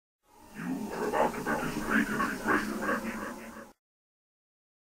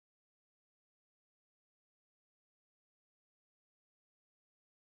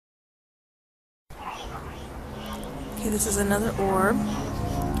This is another orb.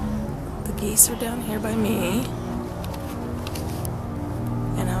 The geese are down here by me.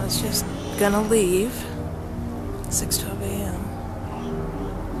 And I was just gonna leave. 6:12 a.m.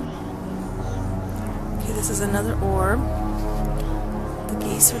 Okay, this is another orb. The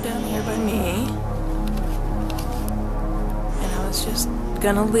geese are down here by me. And I was just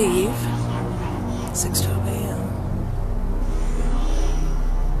gonna leave. 6:12 a.m.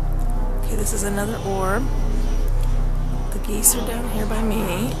 Okay, this is another orb. The geese are down here by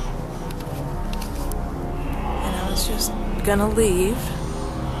me. And I was just gonna leave.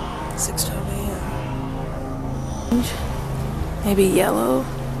 6:12 a.m. Maybe yellow.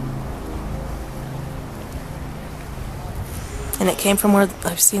 And it came from where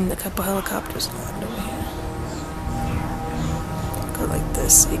I've seen a couple helicopters land over here. Go like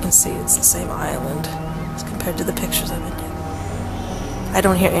this so you can see it's the same island as compared to the pictures I've been taking. I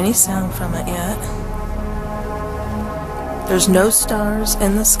don't hear any sound from it yet. There's no stars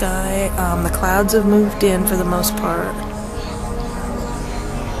in the sky. The clouds have moved in for the most part.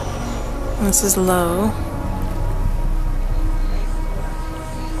 This is low.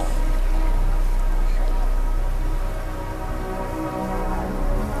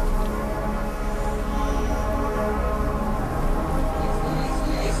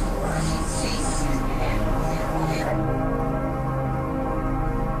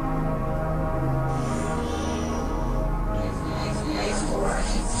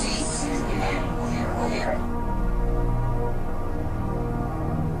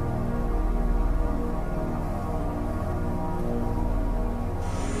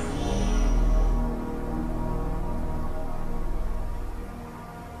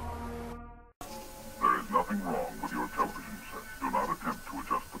 Nothing wrong with your television set. Do not attempt to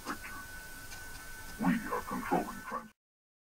adjust the picture. We are controlling